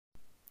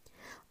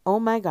Oh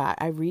my God,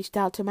 I reached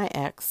out to my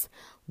ex.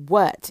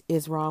 What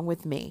is wrong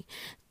with me?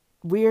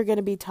 We are going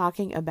to be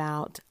talking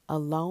about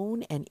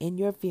alone and in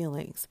your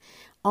feelings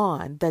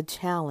on the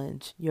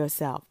Challenge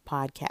Yourself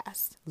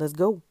podcast. Let's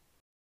go.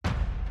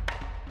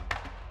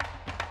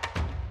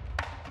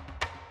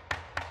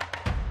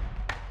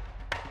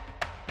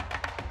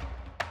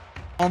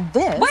 And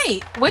this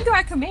Wait, when do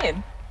I come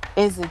in?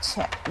 is a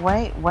chat.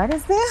 Wait, what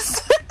is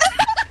this?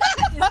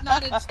 It's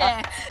not a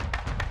chat.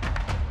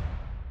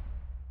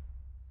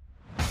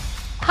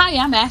 Hi,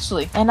 I'm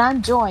Ashley. And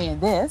I'm Joy, and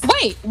this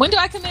Wait, when do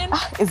I come in?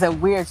 is a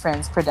Weird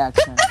Friends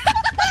production.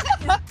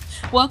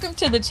 Welcome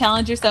to the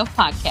Challenge Yourself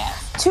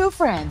podcast. Two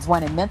friends,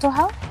 one in mental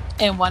health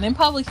And one in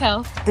public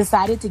health,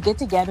 decided to get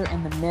together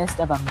in the midst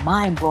of a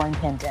mind-blowing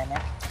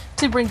pandemic.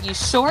 to bring you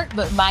short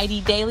but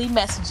mighty daily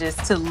messages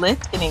to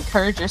lift and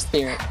encourage your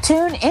spirit.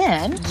 Tune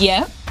in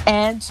Yep.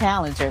 and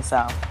challenge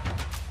yourself.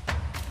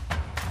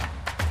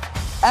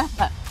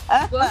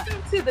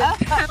 Welcome to the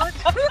Challenge.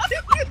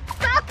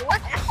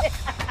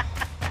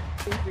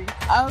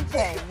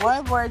 Okay,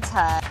 one more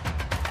time.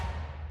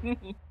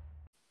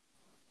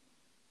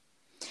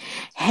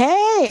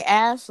 Hey,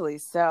 Ashley.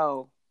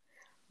 So,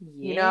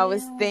 I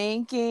was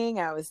thinking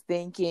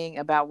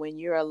about when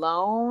you're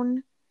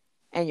alone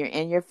and you're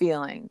in your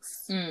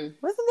feelings. Wasn't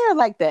there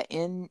like the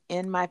in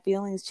my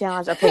feelings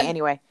challenge? Okay,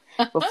 anyway,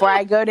 before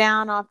I go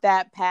down off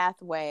that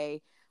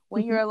pathway,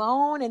 when you're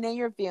alone and in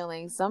your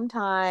feelings,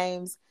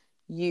 sometimes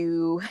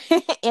you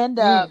end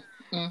up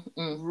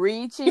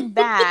reaching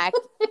back.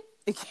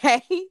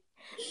 Okay,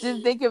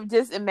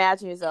 just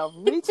imagine yourself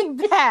reaching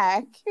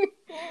back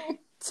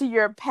to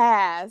your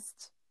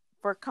past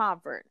for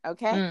comfort.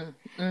 Okay.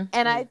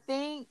 And I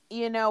think,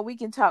 we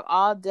can talk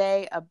all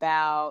day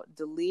about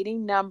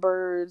deleting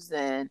numbers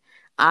and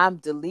I'm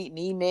deleting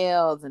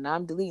emails and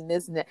I'm deleting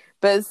this and that,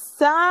 but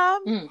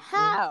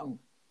somehow,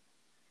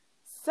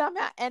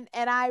 and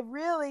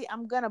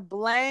I'm going to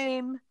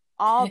blame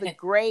all the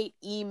great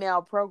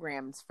email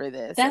programs for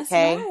this. That's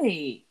okay.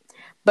 right.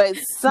 But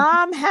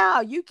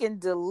somehow you can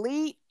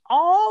delete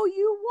all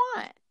you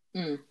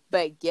want.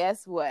 But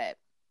guess what?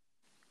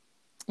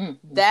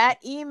 That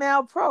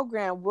email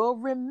program will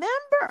remember.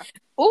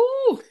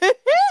 Ooh,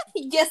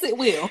 yes, it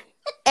will.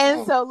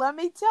 And so let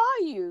me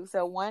tell you.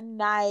 So one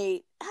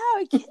night,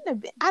 it couldn't have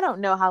been. I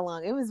don't know how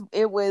long it was.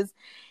 It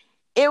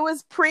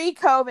was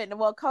pre-COVID.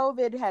 Well,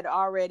 COVID had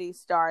already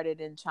started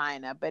in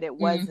China, but it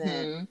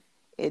wasn't.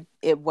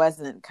 It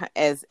wasn't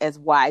as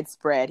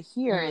widespread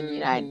here in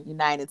the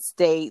United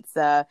States.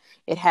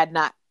 It had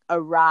not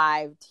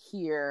arrived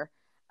here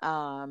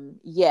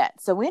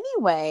yet. So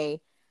anyway,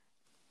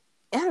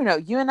 I don't know.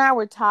 You and I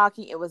were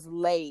talking. It was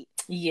late.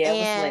 Yeah, it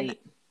was late.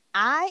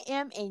 I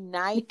am a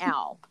night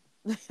owl.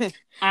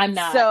 I'm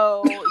not.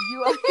 So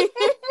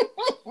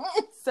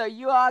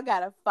you all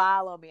gotta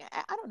follow me.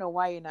 I don't know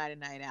why you're not a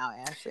night owl,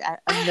 Ashley. I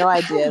have no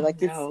idea. Like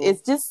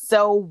it's just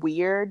so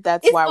weird.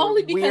 That's why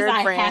only we're because weird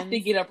I friends. have to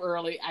get up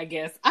early. I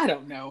guess I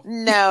don't know.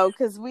 No,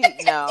 because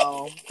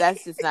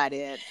that's just not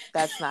it.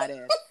 That's not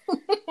it.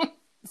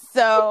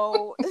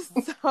 So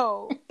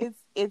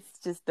it's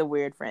just the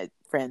weird friend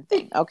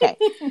thing. Okay.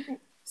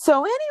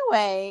 So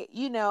anyway,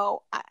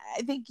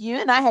 I think you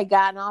and I had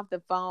gotten off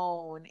the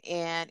phone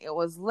and it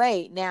was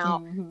late.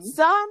 Now,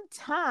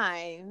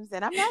 sometimes,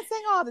 and I'm not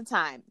saying all the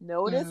time,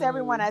 notice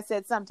everyone, I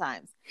said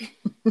sometimes.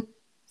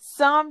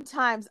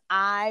 Sometimes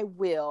I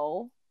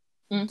will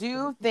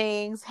do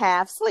things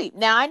half sleep.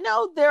 Now, I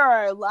know there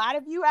are a lot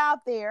of you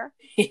out there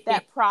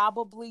that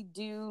probably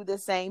do the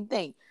same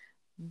thing.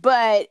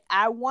 But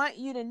I want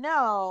you to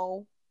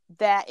know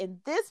that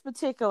in this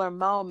particular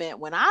moment,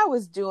 when I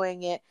was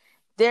doing it,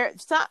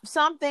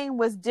 something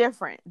was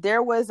different.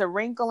 There was a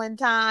wrinkle in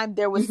time.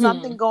 There was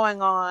something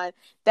going on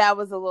that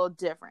was a little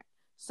different.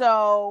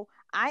 So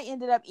I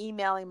ended up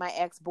emailing my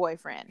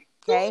ex-boyfriend.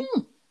 Okay.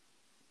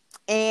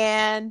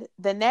 And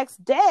the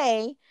next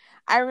day,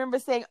 I remember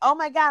saying, oh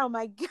my God.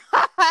 I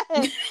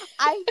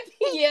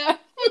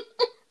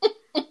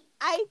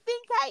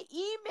think I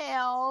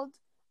emailed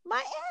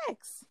my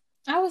ex.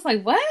 I was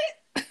like, what?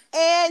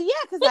 And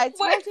yeah, because I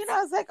told you,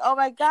 I was like, oh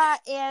my God.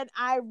 And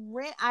I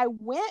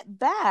went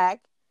back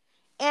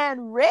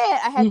and read,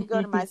 I had to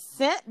go to my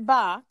sent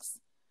box,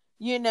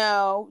 and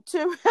I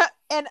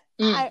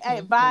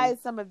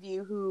advise some of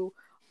you who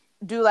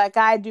do like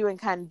I do and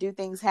kind of do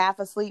things half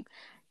asleep.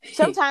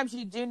 Sometimes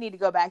you do need to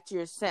go back to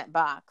your sent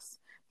box.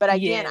 But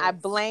again, I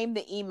blame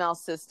the email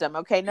system.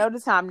 Okay.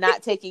 Notice how I'm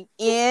not taking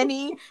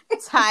any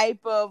type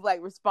of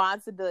like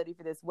responsibility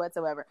for this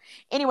whatsoever.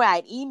 Anyway,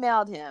 I'd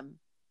emailed him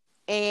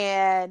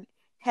and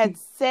had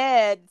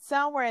said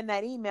somewhere in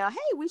that email, hey,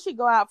 we should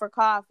go out for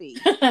coffee,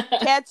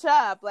 catch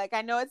up. Like,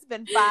 I know it's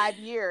been 5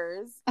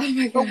 years,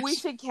 but we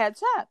should catch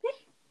up.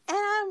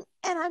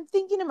 And I'm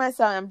thinking to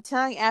myself, I'm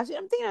telling Ashley,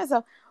 I'm thinking to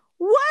myself,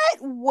 what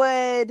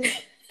would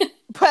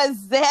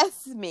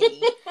possess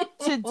me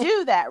to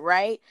do that,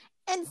 right?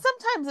 and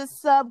sometimes it's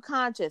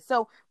subconscious.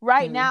 So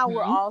right now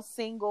we're all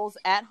singles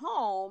at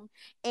home,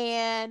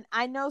 and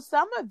I know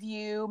some of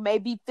you may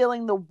be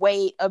feeling the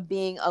weight of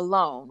being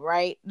alone,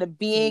 right? The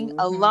being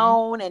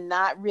alone and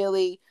not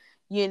really,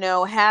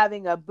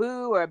 having a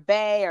boo or a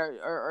bae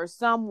or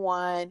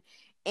someone,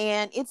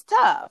 and it's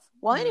tough.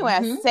 Well, anyway,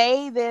 I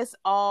say this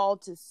all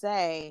to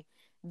say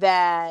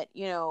that,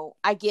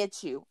 I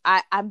get you.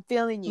 I'm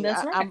feeling you.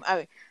 That's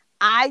right.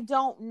 I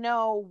don't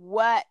know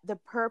what the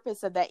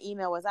purpose of that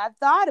email was. I've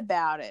thought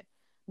about it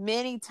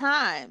many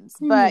times,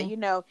 but he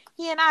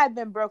and I have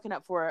been broken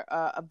up for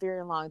a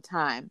very long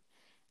time.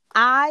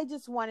 I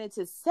just wanted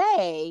to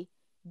say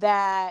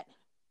that,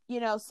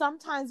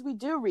 sometimes we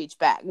do reach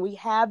back. We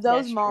have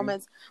those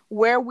moments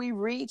where we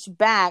reach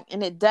back,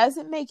 and it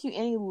doesn't make you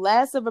any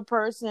less of a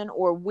person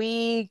or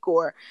weak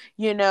or,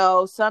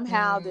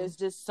 somehow there's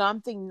just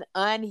something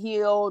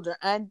unhealed or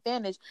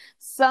unfinished.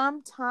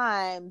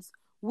 Sometimes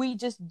we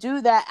just do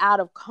that out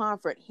of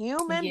comfort.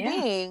 Human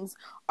beings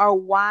are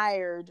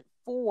wired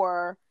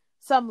for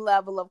some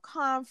level of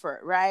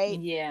comfort, right?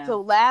 Yeah. So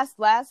last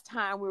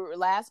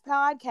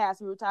podcast,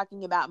 we were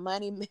talking about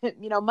money,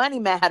 money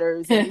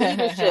matters and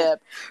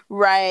leadership,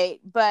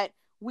 right? But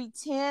we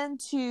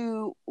tend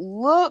to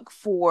look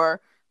for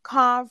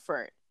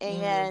comfort,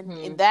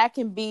 and that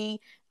can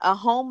be a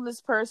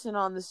homeless person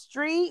on the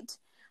street,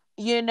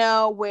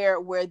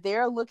 where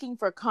they're looking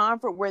for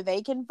comfort where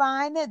they can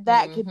find it.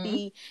 That could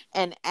be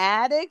an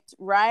addict,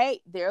 right?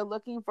 They're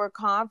looking for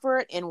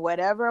comfort in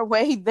whatever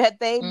way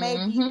that they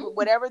may be,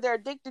 whatever they're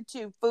addicted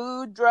to,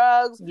 food,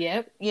 drugs,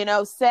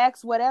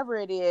 sex, whatever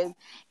it is.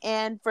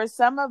 And for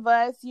some of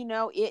us,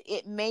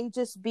 it may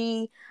just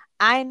be,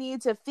 I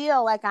need to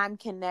feel like I'm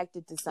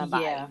connected to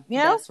somebody. Yeah,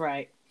 that's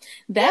right.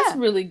 That's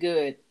really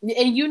good.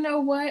 And you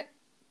know what?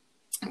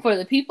 For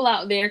the people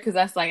out there, because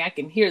that's like, I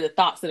can hear the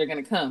thoughts that are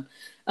going to come.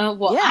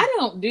 I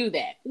don't do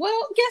that.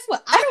 Well, guess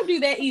what? I don't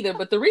do that either.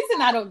 But the reason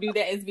I don't do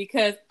that is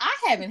because I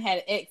haven't had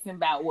an ex in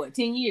about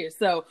 10 years.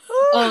 So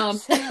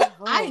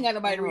I ain't got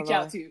nobody to reach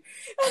out to.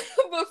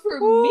 But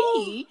for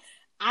me,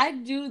 I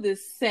do the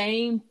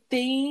same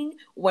thing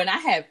when I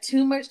have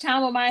too much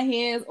time on my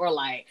hands, or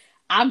like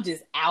I'm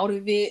just out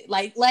of it.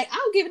 Like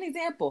I'll give an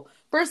example.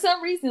 For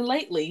some reason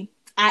lately,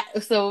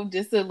 so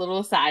just a little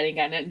aside, ain't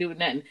got nothing to do with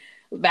nothing.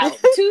 About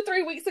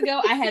 2-3 weeks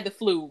ago, I had the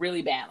flu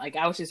really bad. Like,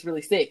 I was just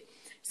really sick.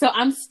 So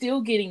I'm still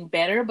getting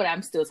better, but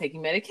I'm still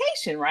taking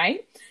medication,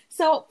 right?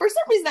 So for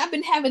some reason, I've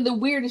been having the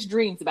weirdest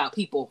dreams about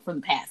people from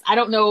the past. I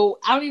don't know.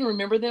 I don't even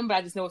remember them, but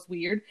I just know it's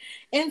weird.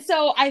 And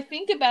so I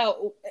think about,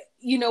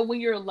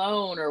 when you're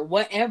alone or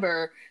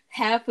whatever,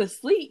 half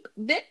asleep,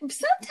 that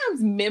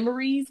sometimes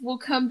memories will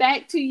come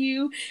back to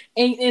you.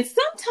 And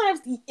sometimes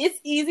it's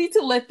easy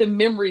to let the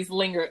memories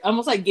linger,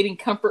 almost like getting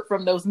comfort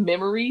from those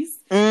memories,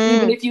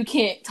 even if you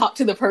can't talk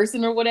to the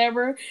person or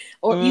whatever,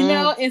 or,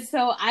 and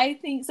so I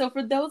think, so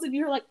for those of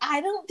you who are like, I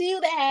don't do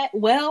that.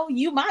 Well,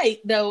 you might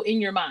though, in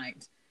your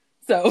mind.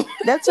 So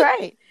that's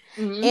right.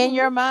 In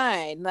your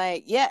mind,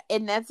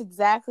 and that's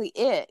exactly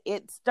it.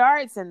 It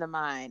starts in the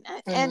mind,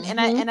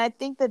 and I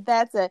think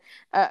that's a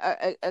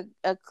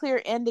clear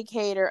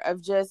indicator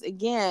of just,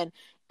 again,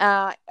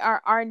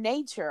 our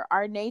nature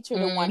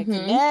to want to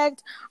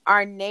connect,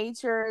 our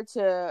nature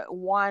to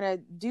want to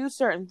do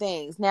certain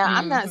things. Now,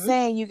 I'm not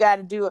saying you got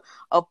to do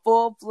a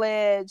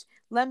full-fledged,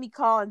 let me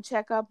call and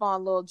check up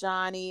on little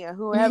Johnny or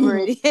whoever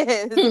it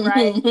is,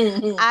 right?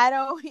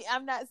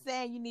 I'm not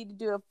saying you need to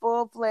do a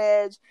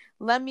full-fledged,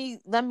 let me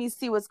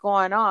see what's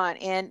going on.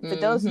 And for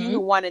those of you who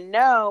want to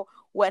know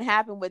what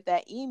happened with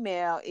that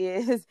email,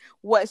 is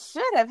what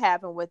should have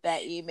happened with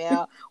that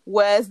email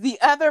was the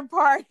other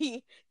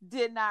party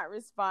did not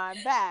respond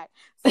back.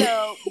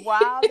 So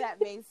while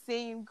that may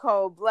seem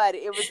cold-blooded,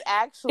 it was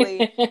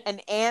actually an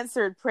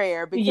answered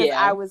prayer, because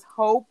I was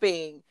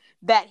hoping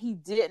that he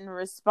didn't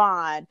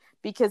respond,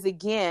 because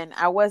again,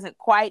 I wasn't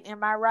quite in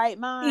my right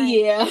mind.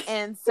 Yeah.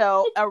 And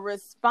so a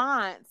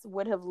response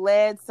would have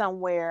led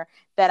somewhere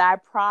that I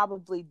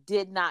probably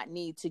did not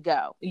need to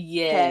go.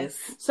 Yes.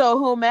 Okay? So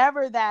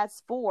whomever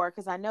that's for,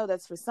 because I know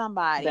that's for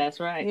somebody. That's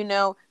right.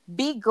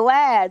 Be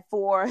glad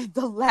for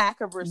the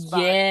lack of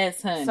response.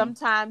 Yes, honey.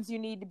 Sometimes you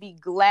need to be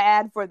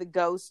glad for the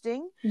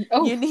ghosting.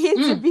 You need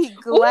to be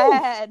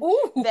glad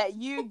that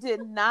you did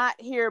not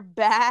hear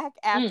back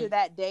after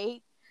that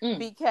date.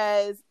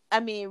 Because,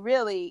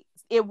 really,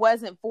 it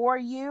wasn't for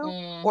you,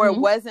 or it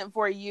wasn't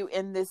for you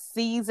in this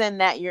season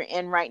that you're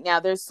in right now.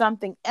 There's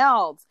something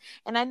else.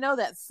 And I know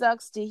that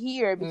sucks to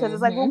hear, because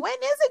it's like, well, when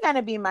is it going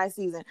to be my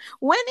season?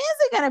 When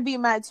is it going to be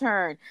my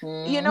turn?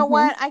 You know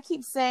what? I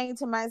keep saying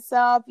to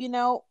myself,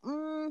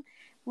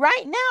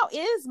 right now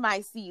is my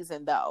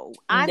season, though.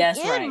 I'm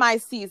in my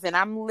season.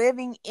 I'm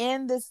living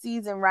in the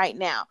season right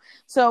now.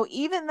 So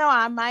even though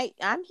I'm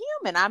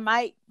human, I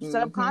might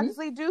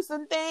subconsciously do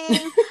some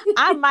things.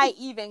 I might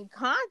even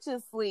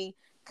consciously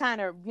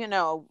kind of,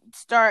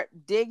 start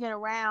digging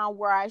around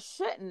where I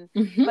shouldn't,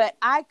 but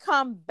I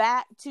come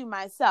back to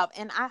myself,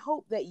 and I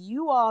hope that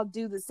you all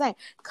do the same.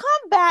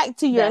 Come back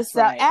to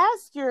yourself,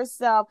 ask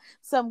yourself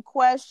some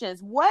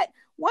questions. What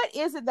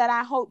is it that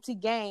I hope to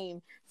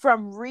gain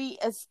from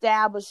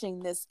reestablishing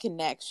this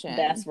connection?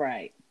 That's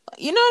right.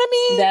 You know what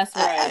I mean? That's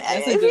right.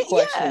 That's a good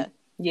question.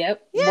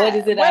 Yep. What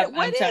is it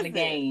I'm trying to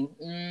gain?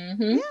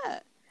 Yeah.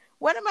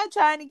 What am I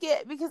trying to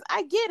get? Because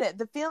I get it.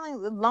 The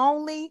feeling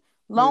lonely,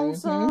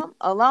 lonesome,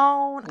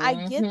 alone.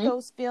 I get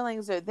those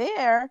feelings are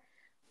there.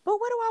 But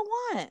what do I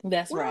want?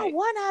 That's right. What do I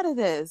want out of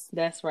this?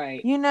 That's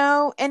right.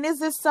 And is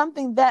this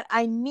something that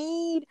I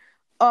need?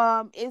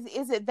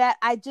 Is it that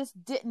I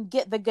just didn't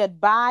get the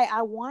goodbye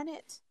I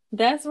wanted?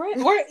 That's right.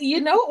 Or,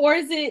 or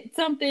is it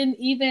something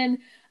even,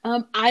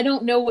 I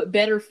don't know what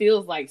better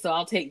feels like, so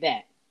I'll take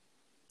that.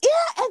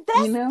 Yeah,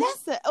 and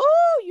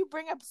you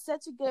bring up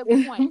such a good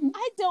point.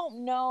 I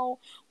don't know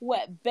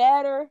what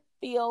better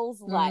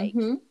feels like.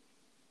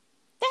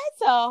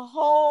 That's a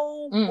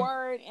whole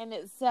word in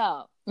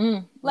itself.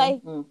 Why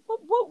don't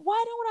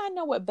I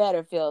know what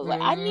better feels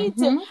like? I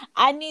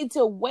need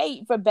to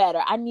wait for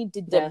better. I need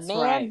to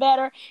demand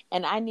better,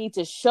 and I need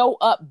to show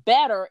up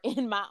better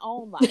in my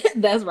own life.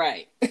 That's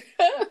right.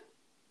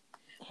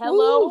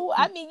 Hello. Ooh.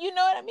 I mean, you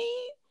know what I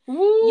mean?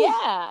 Ooh.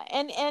 Yeah.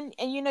 And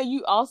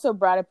you also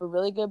brought up a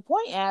really good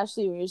point,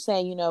 Ashley, when you're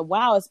saying,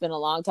 wow, it's been a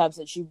long time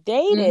since you've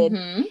dated.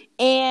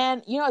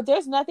 And,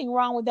 there's nothing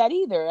wrong with that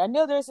either. I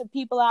know there's some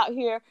people out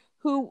here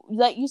who,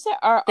 like you said,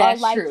 are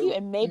like true. You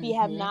and maybe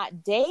have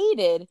not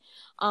dated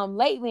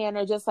lately and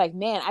are just like,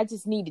 man, I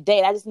just need to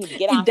date. I just need to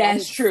get out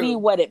and see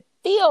what it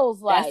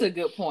feels like. That's a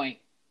good point.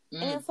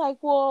 And it's like,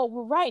 well,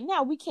 right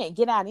now we can't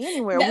get out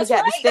anywhere. We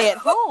got to stay at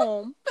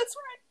home. That's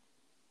right.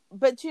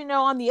 But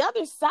on the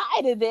other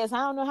side of this, I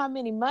don't know how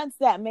many months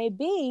that may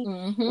be.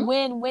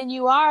 When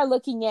you are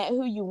looking at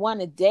who you want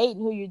to date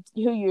and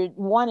who you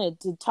wanted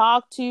to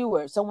talk to,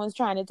 or someone's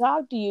trying to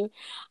talk to you,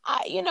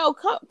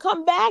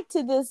 come back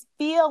to this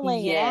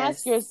feeling and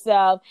ask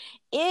yourself: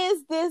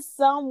 is this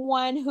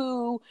someone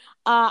who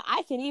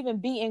I can even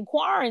be in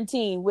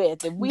quarantine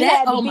with? If we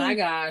had to my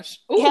gosh!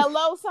 Ooh.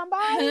 Hello,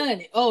 somebody,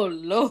 honey. Oh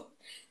Lord!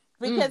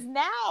 Because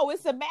now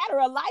it's a matter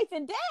of life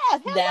and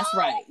death. Hello?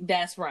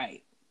 That's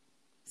right.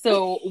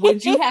 So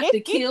would you have to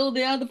kill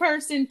the other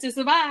person to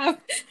survive?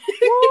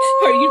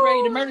 Or are you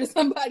ready to murder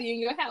somebody in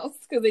your house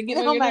because they get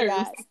on your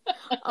nerves?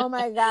 God. Oh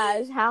my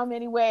gosh. How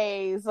many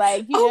ways?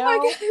 Like,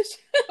 my gosh.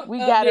 We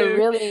gotta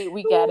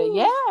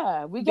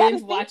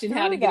binge watching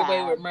How to Get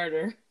Away with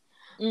Murder.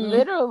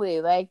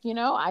 Literally, like,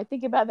 I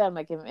think about that. I'm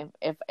like,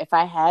 if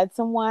I had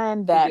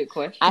someone that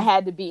I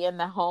had to be in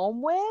the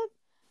home with,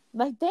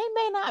 like, they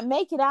may not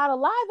make it out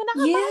alive, and I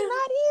might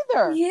not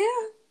either.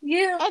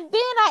 Yeah. And then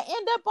I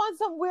end up on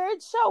some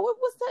weird show.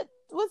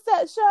 What's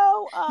that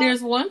show?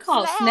 There's one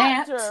called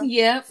Snapped.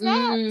 Yep.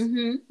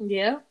 Snapped.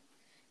 Yep.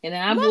 And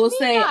I will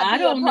say, I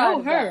don't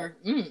know her.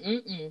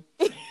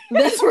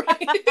 That's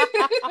right.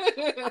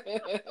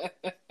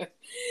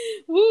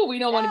 Woo, we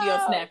don't want to be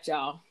on Snap,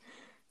 y'all.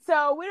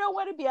 So we don't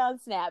want to be on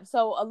Snap.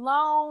 So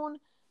alone,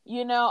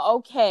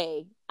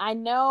 okay. I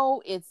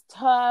know it's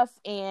tough,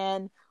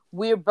 and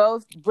we're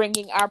both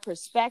bringing our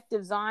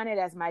perspectives on it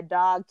as my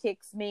dog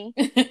kicks me.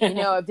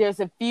 If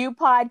there's a few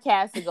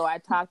podcasts ago, I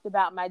talked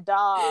about my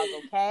dog,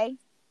 okay?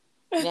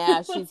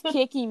 Now she's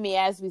kicking me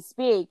as we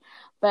speak.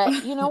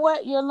 But you know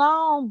what? You're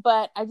alone,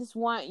 but I just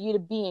want you to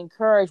be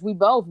encouraged. We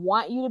both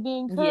want you to be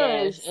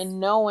encouraged in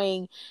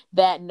knowing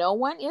that no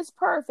one is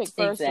perfect,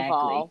 first of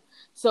all.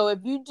 So if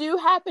you do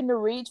happen to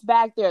reach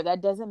back there,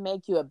 that doesn't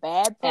make you a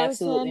bad person.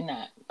 Absolutely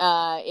not.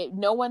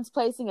 No one's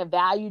placing a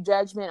value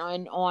judgment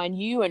on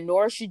you, and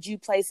nor should you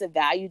place a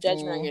value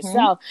judgment on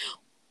yourself.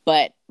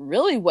 But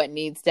really what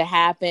needs to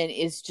happen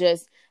is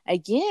just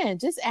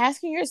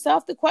asking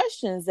yourself the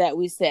questions that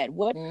we said.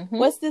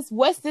 What's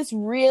this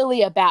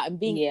really about? And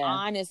being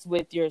honest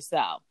with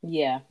yourself.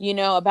 Yeah.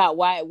 About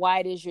why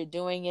it is you're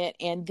doing it.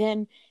 And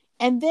then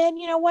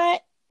you know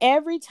what?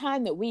 Every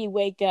time that we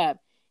wake up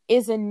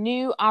is a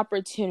new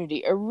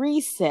opportunity, a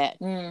reset.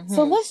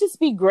 So let's just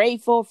be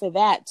grateful for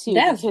that too.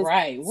 That's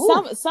right.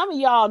 Some of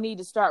y'all need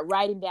to start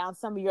writing down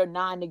some of your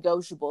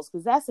non-negotiables,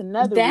 because that's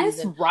another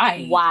reason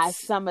why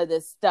some of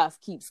this stuff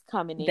keeps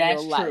coming in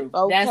your life. That's true.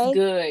 Okay? That's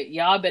good.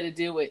 Y'all better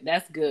do it.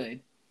 That's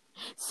good.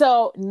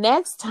 So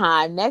next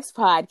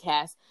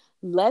podcast,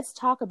 let's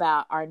talk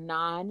about our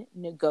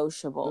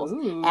non-negotiables.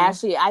 Ooh.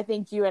 Ashley, I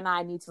think you and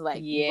I need to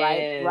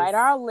write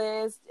our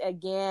list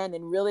again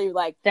and really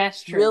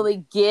that's true.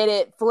 Really get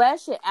it,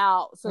 flesh it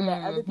out so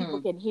that other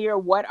people can hear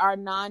what our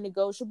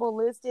non-negotiable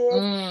list is.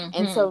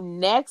 And so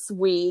next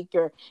week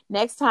or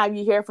next time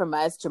you hear from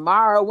us,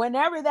 tomorrow,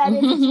 whenever that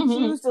is that you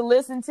choose to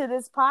listen to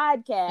this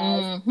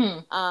podcast,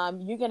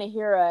 you're going to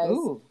hear us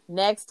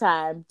next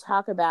time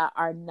talk about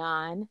our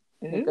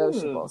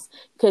non-negotiables,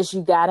 because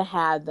you got to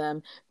have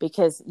them.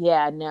 Because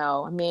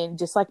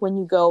just like when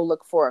you go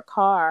look for a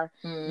car,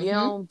 you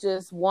don't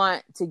just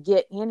want to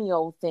get any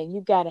old thing.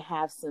 You got to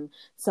have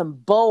some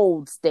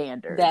bold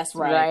standards. That's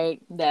right.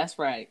 That's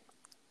right.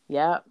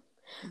 Yep.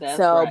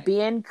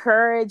 Be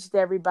encouraged,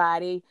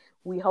 everybody.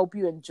 We hope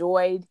you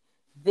enjoyed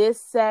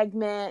this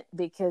segment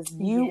because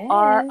you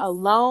are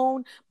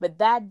alone, but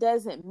that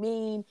doesn't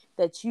mean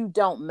that you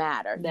don't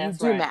matter. You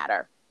do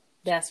matter.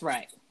 That's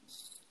right.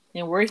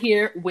 And we're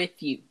here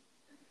with you.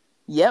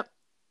 Yep.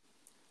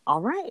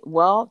 All right.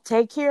 Well,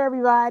 take care,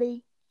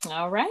 everybody.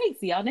 All right.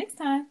 See y'all next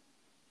time.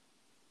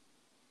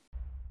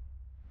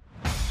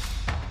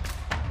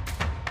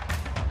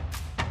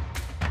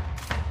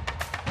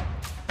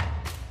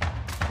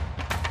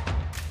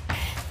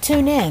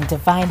 Tune in to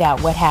find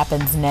out what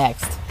happens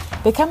next.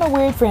 Become a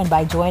Weird Friend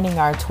by joining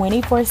our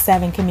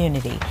 24/7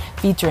 community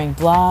featuring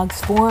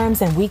blogs,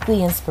 forums, and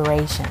weekly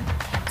inspiration.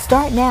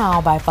 Start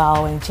now by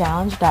following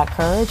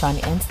challenge.courage on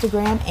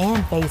Instagram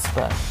and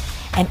Facebook.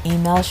 And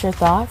email us your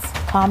thoughts,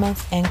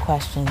 comments, and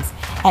questions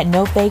at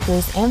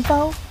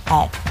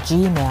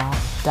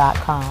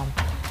nofakersinfo@gmail.com.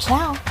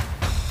 Ciao.